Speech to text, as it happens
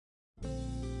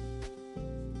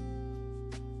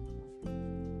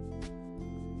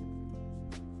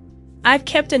I've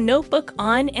kept a notebook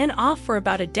on and off for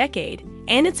about a decade,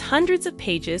 and its hundreds of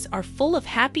pages are full of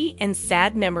happy and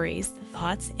sad memories,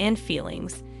 thoughts, and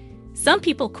feelings. Some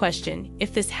people question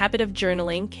if this habit of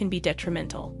journaling can be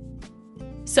detrimental.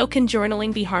 So, can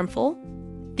journaling be harmful?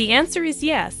 The answer is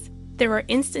yes. There are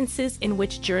instances in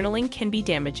which journaling can be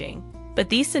damaging, but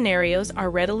these scenarios are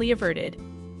readily averted.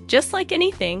 Just like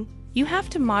anything, you have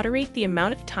to moderate the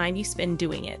amount of time you spend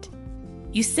doing it.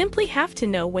 You simply have to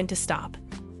know when to stop.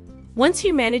 Once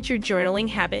you manage your journaling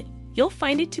habit, you'll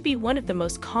find it to be one of the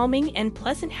most calming and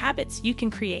pleasant habits you can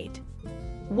create.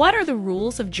 What are the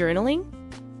rules of journaling?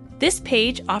 This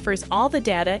page offers all the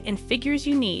data and figures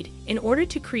you need in order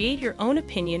to create your own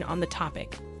opinion on the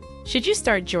topic. Should you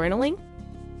start journaling?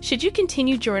 Should you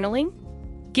continue journaling?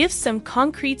 Give some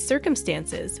concrete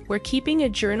circumstances where keeping a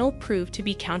journal proved to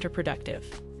be counterproductive.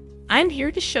 I'm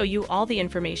here to show you all the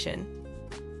information.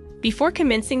 Before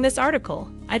commencing this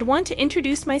article, I'd want to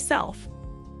introduce myself.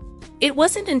 It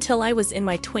wasn't until I was in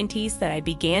my 20s that I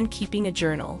began keeping a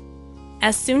journal.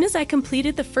 As soon as I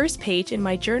completed the first page in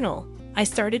my journal, I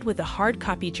started with a hard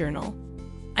copy journal.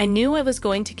 I knew I was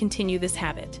going to continue this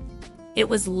habit. It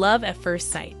was love at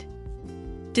first sight.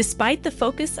 Despite the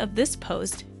focus of this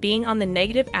post being on the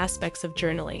negative aspects of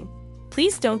journaling,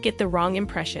 please don't get the wrong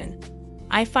impression.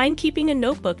 I find keeping a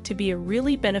notebook to be a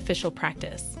really beneficial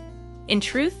practice. In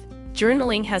truth,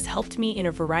 journaling has helped me in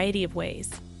a variety of ways.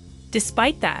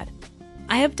 Despite that,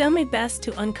 I have done my best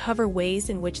to uncover ways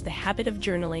in which the habit of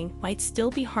journaling might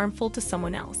still be harmful to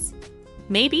someone else.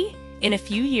 Maybe, in a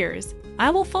few years, I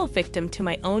will fall victim to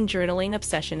my own journaling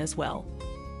obsession as well.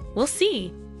 We'll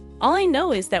see. All I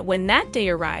know is that when that day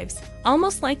arrives, I'll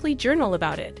most likely journal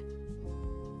about it.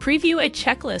 Preview a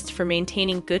checklist for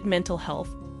maintaining good mental health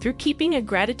through keeping a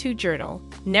gratitude journal.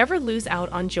 Never lose out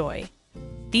on joy.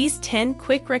 These 10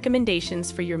 quick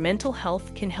recommendations for your mental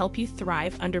health can help you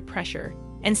thrive under pressure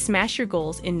and smash your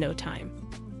goals in no time.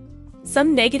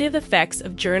 Some negative effects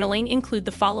of journaling include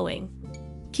the following.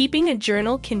 Keeping a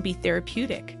journal can be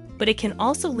therapeutic, but it can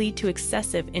also lead to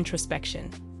excessive introspection.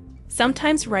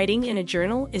 Sometimes writing in a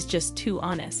journal is just too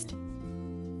honest.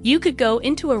 You could go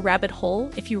into a rabbit hole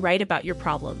if you write about your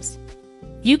problems.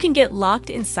 You can get locked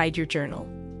inside your journal.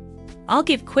 I'll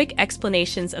give quick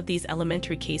explanations of these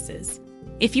elementary cases.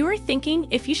 If you are thinking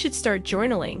if you should start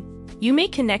journaling, you may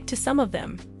connect to some of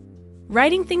them.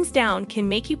 Writing things down can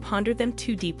make you ponder them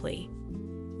too deeply.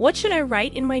 What should I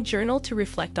write in my journal to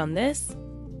reflect on this?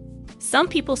 Some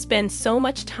people spend so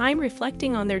much time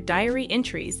reflecting on their diary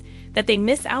entries that they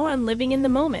miss out on living in the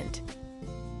moment.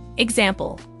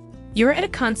 Example: you're at a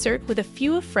concert with a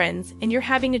few of friends and you're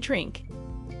having a drink.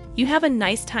 You have a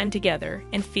nice time together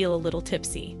and feel a little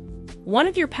tipsy. One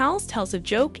of your pals tells a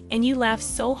joke and you laugh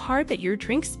so hard that your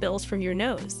drink spills from your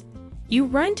nose. You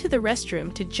run to the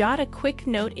restroom to jot a quick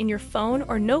note in your phone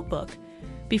or notebook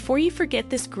before you forget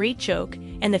this great joke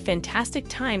and the fantastic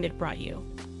time it brought you.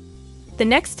 The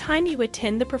next time you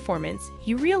attend the performance,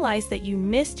 you realize that you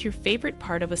missed your favorite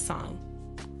part of a song.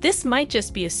 This might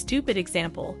just be a stupid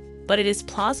example, but it is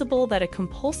plausible that a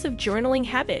compulsive journaling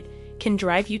habit can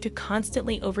drive you to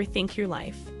constantly overthink your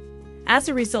life. As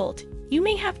a result, you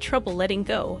may have trouble letting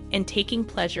go and taking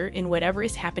pleasure in whatever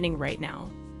is happening right now.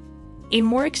 A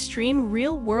more extreme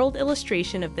real-world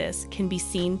illustration of this can be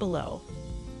seen below.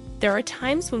 There are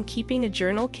times when keeping a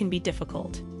journal can be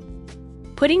difficult.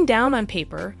 Putting down on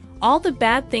paper all the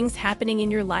bad things happening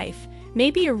in your life may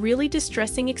be a really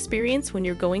distressing experience when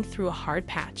you're going through a hard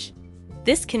patch.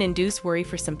 This can induce worry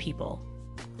for some people.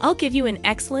 I'll give you an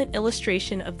excellent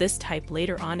illustration of this type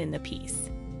later on in the piece.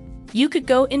 You could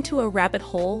go into a rabbit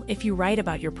hole if you write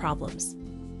about your problems.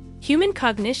 Human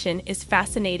cognition is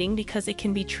fascinating because it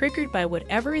can be triggered by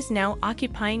whatever is now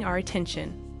occupying our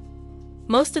attention.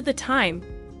 Most of the time,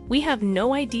 we have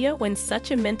no idea when such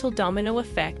a mental domino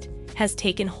effect has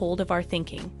taken hold of our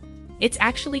thinking. It's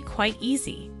actually quite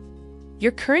easy.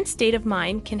 Your current state of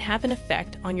mind can have an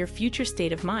effect on your future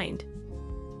state of mind.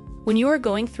 When you are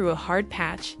going through a hard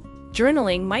patch,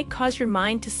 journaling might cause your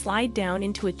mind to slide down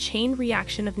into a chain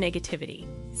reaction of negativity.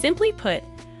 Simply put,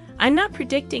 I'm not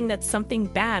predicting that something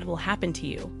bad will happen to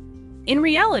you. In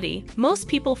reality, most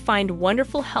people find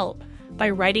wonderful help by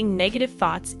writing negative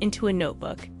thoughts into a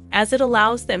notebook, as it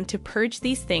allows them to purge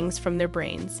these things from their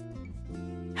brains.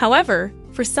 However,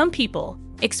 for some people,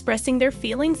 expressing their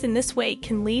feelings in this way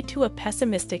can lead to a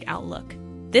pessimistic outlook.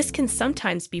 This can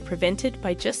sometimes be prevented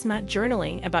by just not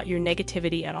journaling about your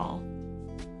negativity at all.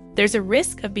 There's a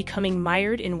risk of becoming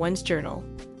mired in one's journal.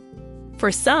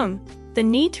 For some, the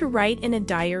need to write in a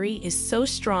diary is so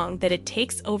strong that it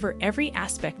takes over every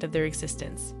aspect of their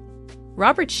existence.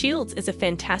 Robert Shields is a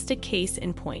fantastic case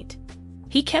in point.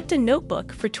 He kept a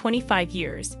notebook for 25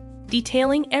 years,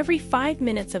 detailing every 5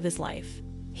 minutes of his life.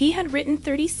 He had written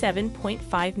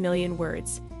 37.5 million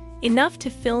words, enough to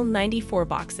fill 94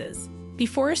 boxes,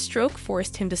 before a stroke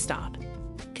forced him to stop.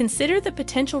 Consider the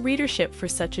potential readership for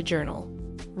such a journal.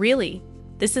 Really,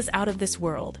 this is out of this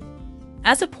world.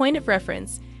 As a point of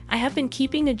reference, I have been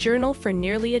keeping a journal for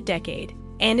nearly a decade,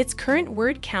 and its current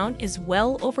word count is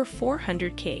well over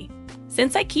 400K.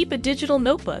 Since I keep a digital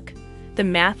notebook, the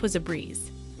math was a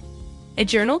breeze. A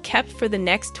journal kept for the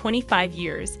next 25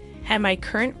 years at my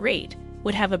current rate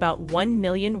would have about 1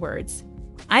 million words.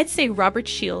 I'd say Robert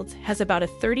Shields has about a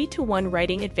 30-to-1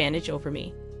 writing advantage over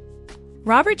me.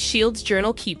 Robert Shields'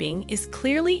 journal keeping is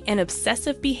clearly an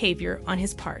obsessive behavior on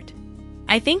his part.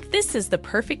 I think this is the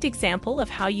perfect example of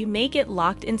how you may get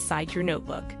locked inside your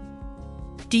notebook.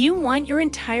 Do you want your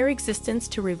entire existence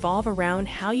to revolve around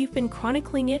how you've been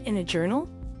chronicling it in a journal?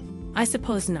 I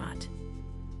suppose not.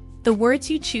 The words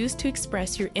you choose to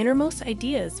express your innermost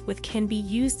ideas with can be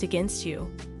used against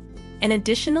you. An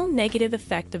additional negative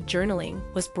effect of journaling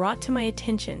was brought to my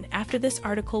attention after this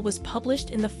article was published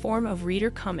in the form of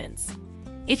reader comments.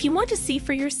 If you want to see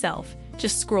for yourself,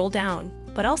 just scroll down,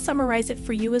 but I'll summarize it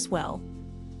for you as well.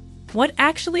 What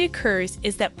actually occurs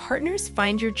is that partners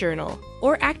find your journal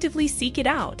or actively seek it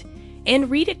out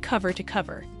and read it cover to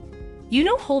cover. You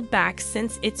don't hold back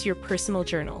since it's your personal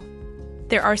journal.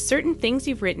 There are certain things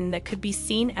you've written that could be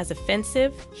seen as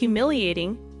offensive,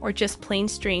 humiliating, or just plain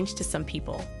strange to some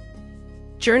people.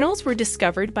 Journals were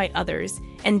discovered by others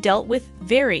and dealt with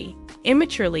very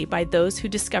immaturely by those who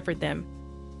discovered them,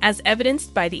 as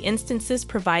evidenced by the instances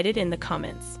provided in the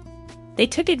comments. They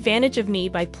took advantage of me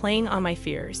by playing on my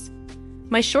fears.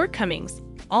 My shortcomings,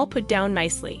 all put down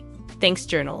nicely, thanks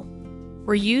journal,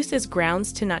 were used as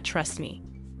grounds to not trust me.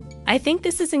 I think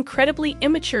this is incredibly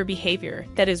immature behavior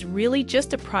that is really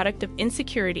just a product of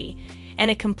insecurity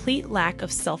and a complete lack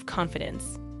of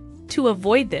self-confidence. To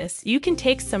avoid this, you can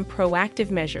take some proactive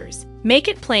measures. Make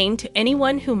it plain to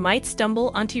anyone who might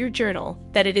stumble onto your journal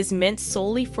that it is meant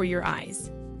solely for your eyes.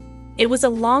 It was a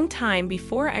long time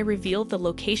before I revealed the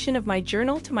location of my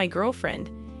journal to my girlfriend,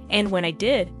 and when I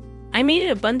did, I made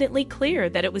it abundantly clear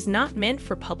that it was not meant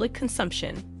for public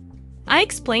consumption. I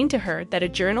explained to her that a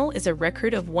journal is a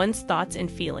record of one's thoughts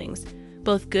and feelings,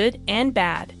 both good and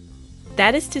bad.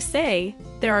 That is to say,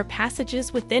 there are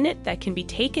passages within it that can be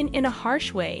taken in a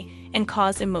harsh way and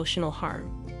cause emotional harm.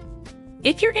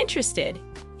 If you're interested,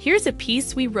 here's a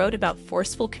piece we wrote about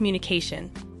forceful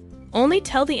communication. Only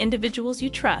tell the individuals you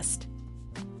trust.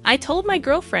 I told my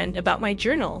girlfriend about my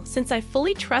journal since I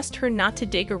fully trust her not to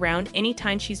dig around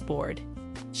anytime she's bored.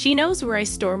 She knows where I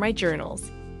store my journals,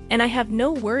 and I have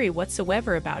no worry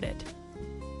whatsoever about it.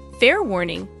 Fair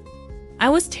warning, I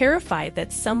was terrified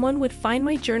that someone would find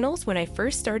my journals when I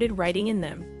first started writing in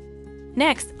them.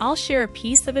 Next, I'll share a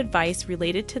piece of advice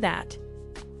related to that.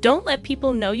 Don't let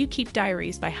people know you keep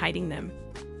diaries by hiding them.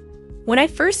 When I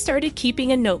first started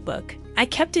keeping a notebook, I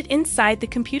kept it inside the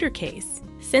computer case,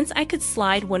 since I could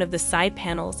slide one of the side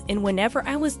panels in whenever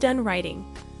I was done writing.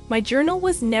 My journal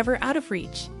was never out of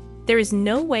reach. There is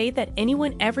no way that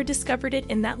anyone ever discovered it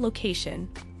in that location.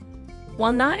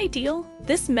 While not ideal,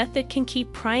 this method can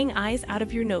keep prying eyes out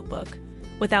of your notebook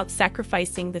without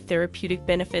sacrificing the therapeutic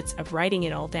benefits of writing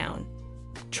it all down.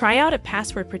 Try out a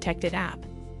password-protected app.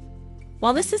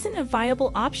 While this isn't a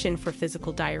viable option for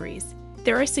physical diaries,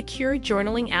 there are secure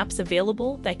journaling apps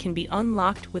available that can be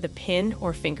unlocked with a PIN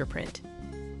or fingerprint.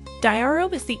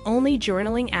 Diaro is the only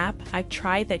journaling app I've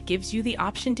tried that gives you the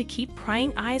option to keep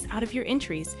prying eyes out of your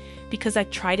entries because I've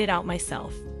tried it out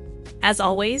myself. As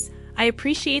always, I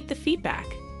appreciate the feedback.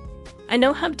 I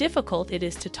know how difficult it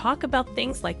is to talk about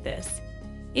things like this.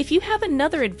 If you have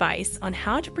another advice on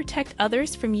how to protect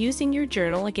others from using your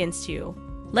journal against you,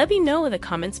 let me know in the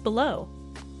comments below.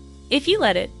 If you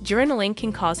let it, journaling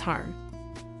can cause harm.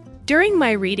 During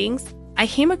my readings, I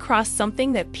came across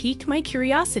something that piqued my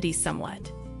curiosity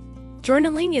somewhat.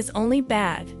 Journaling is only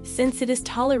bad since it is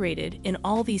tolerated in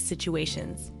all these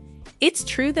situations. It's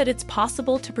true that it's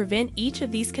possible to prevent each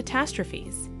of these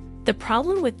catastrophes. The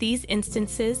problem with these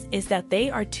instances is that they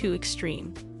are too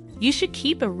extreme. You should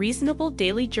keep a reasonable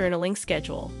daily journaling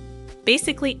schedule.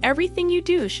 Basically, everything you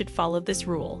do should follow this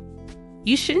rule.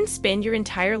 You shouldn't spend your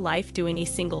entire life doing a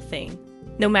single thing,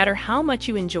 no matter how much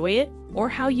you enjoy it or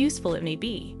how useful it may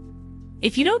be.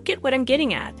 If you don't get what I'm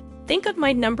getting at, think of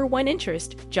my number one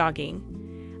interest,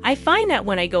 jogging. I find that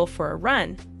when I go for a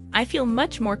run, I feel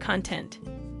much more content.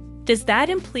 Does that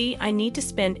imply I need to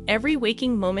spend every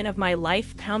waking moment of my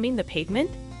life pounding the pavement?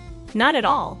 Not at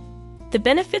all. The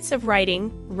benefits of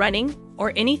writing, running,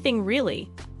 or anything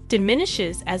really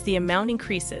diminishes as the amount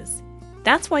increases.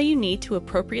 That's why you need to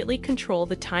appropriately control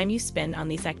the time you spend on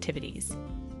these activities.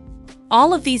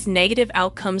 All of these negative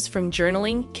outcomes from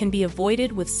journaling can be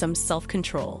avoided with some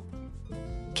self-control.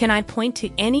 Can I point to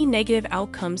any negative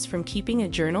outcomes from keeping a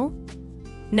journal?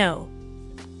 No.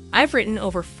 I've written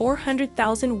over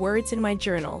 400,000 words in my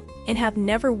journal and have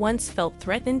never once felt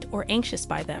threatened or anxious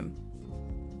by them.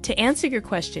 To answer your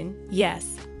question,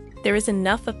 yes, there is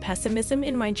enough of pessimism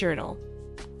in my journal.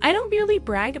 I don't merely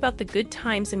brag about the good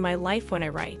times in my life when I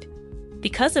write.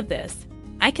 Because of this,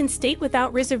 I can state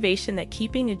without reservation that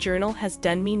keeping a journal has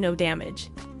done me no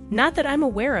damage. Not that I'm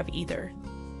aware of either.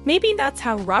 Maybe that's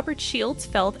how Robert Shields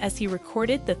felt as he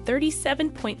recorded the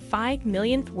 37.5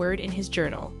 millionth word in his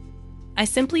journal. I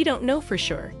simply don't know for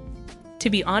sure. To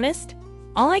be honest,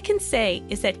 all I can say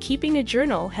is that keeping a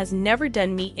journal has never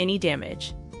done me any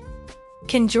damage.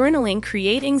 Can journaling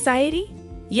create anxiety?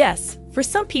 Yes, for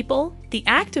some people, the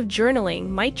act of journaling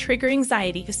might trigger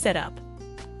anxiety to set up.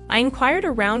 I inquired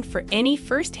around for any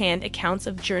first-hand accounts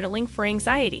of journaling for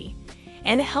anxiety,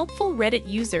 and a helpful Reddit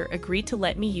user agreed to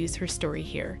let me use her story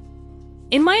here.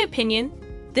 In my opinion,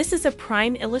 this is a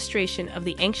prime illustration of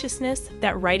the anxiousness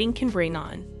that writing can bring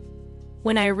on.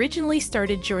 When I originally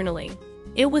started journaling,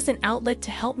 it was an outlet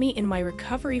to help me in my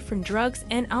recovery from drugs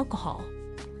and alcohol.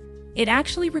 It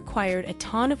actually required a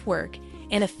ton of work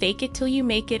and a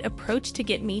fake-it-till-you-make-it approach to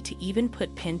get me to even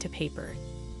put pen to paper.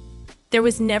 There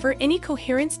was never any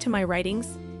coherence to my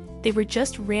writings. They were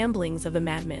just ramblings of a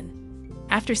madman.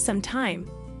 After some time,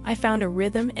 I found a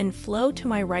rhythm and flow to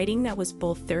my writing that was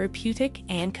both therapeutic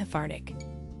and cathartic.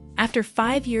 After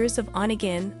 5 years of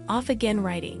on-again, off-again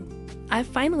writing, I've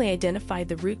finally identified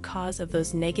the root cause of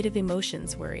those negative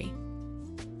emotions: worry.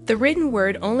 The written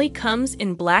word only comes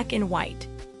in black and white.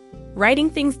 Writing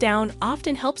things down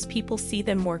often helps people see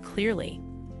them more clearly.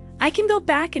 I can go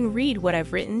back and read what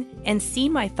I've written and see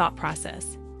my thought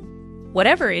process.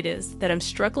 Whatever it is that I'm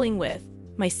struggling with,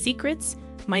 my secrets,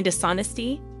 my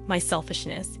dishonesty, my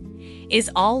selfishness,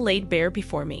 is all laid bare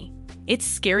before me. It's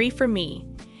scary for me,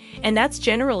 and that's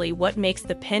generally what makes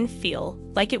the pen feel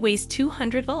like it weighs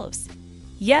 200 volts.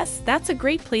 Yes, that's a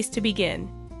great place to begin.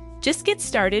 Just get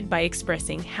started by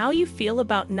expressing how you feel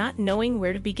about not knowing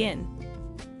where to begin.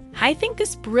 I think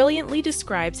this brilliantly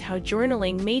describes how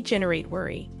journaling may generate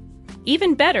worry.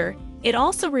 Even better, it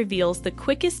also reveals the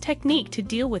quickest technique to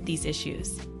deal with these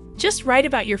issues. Just write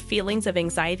about your feelings of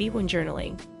anxiety when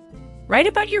journaling. Write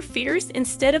about your fears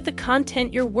instead of the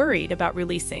content you're worried about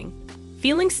releasing.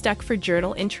 Feeling stuck for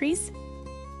journal entries?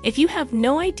 If you have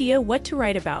no idea what to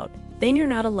write about, then you're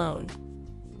not alone.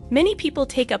 Many people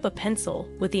take up a pencil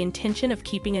with the intention of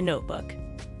keeping a notebook,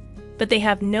 but they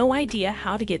have no idea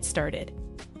how to get started.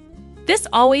 This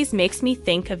always makes me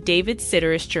think of David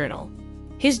Sedaris' journal.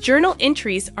 His journal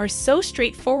entries are so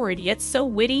straightforward yet so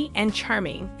witty and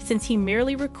charming since he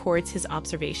merely records his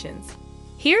observations.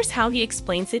 Here's how he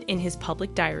explains it in his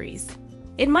public diaries.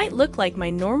 It might look like my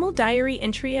normal diary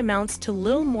entry amounts to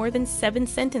little more than 7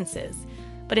 sentences,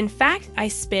 but in fact I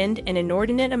spend an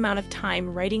inordinate amount of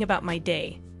time writing about my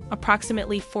day,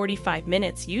 approximately 45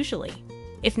 minutes usually.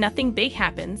 If nothing big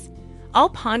happens, I'll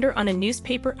ponder on a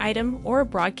newspaper item or a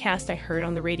broadcast I heard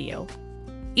on the radio.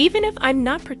 Even if I'm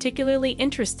not particularly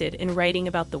interested in writing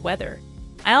about the weather,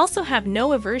 I also have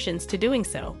no aversions to doing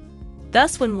so.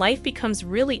 Thus, when life becomes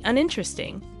really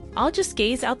uninteresting, I'll just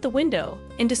gaze out the window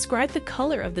and describe the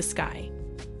color of the sky.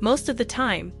 Most of the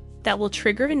time, that will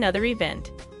trigger another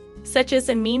event, such as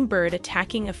a mean bird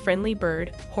attacking a friendly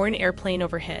bird or an airplane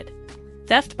overhead.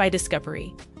 Theft by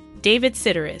discovery. David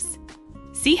Sedaris.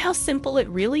 See how simple it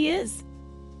really is?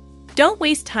 Don't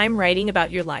waste time writing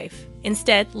about your life.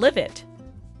 Instead, live it.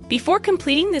 Before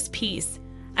completing this piece,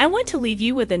 I want to leave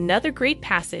you with another great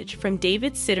passage from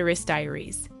David Sedaris'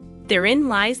 diaries. Therein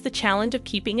lies the challenge of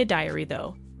keeping a diary,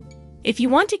 though. If you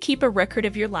want to keep a record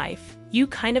of your life, you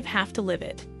kind of have to live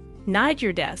it. Not at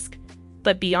your desk,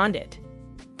 but beyond it.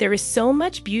 There is so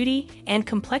much beauty and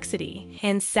complexity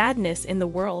and sadness in the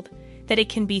world that it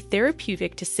can be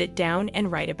therapeutic to sit down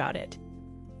and write about it.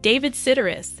 David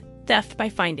Sedaris, Theft by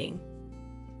Finding.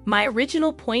 My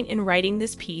original point in writing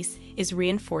this piece is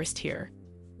reinforced here.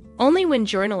 Only when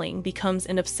journaling becomes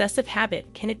an obsessive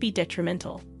habit can it be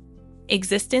detrimental.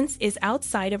 Existence is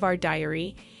outside of our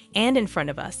diary and in front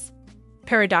of us.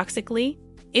 Paradoxically,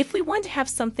 if we want to have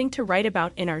something to write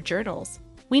about in our journals,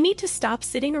 we need to stop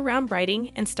sitting around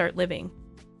writing and start living.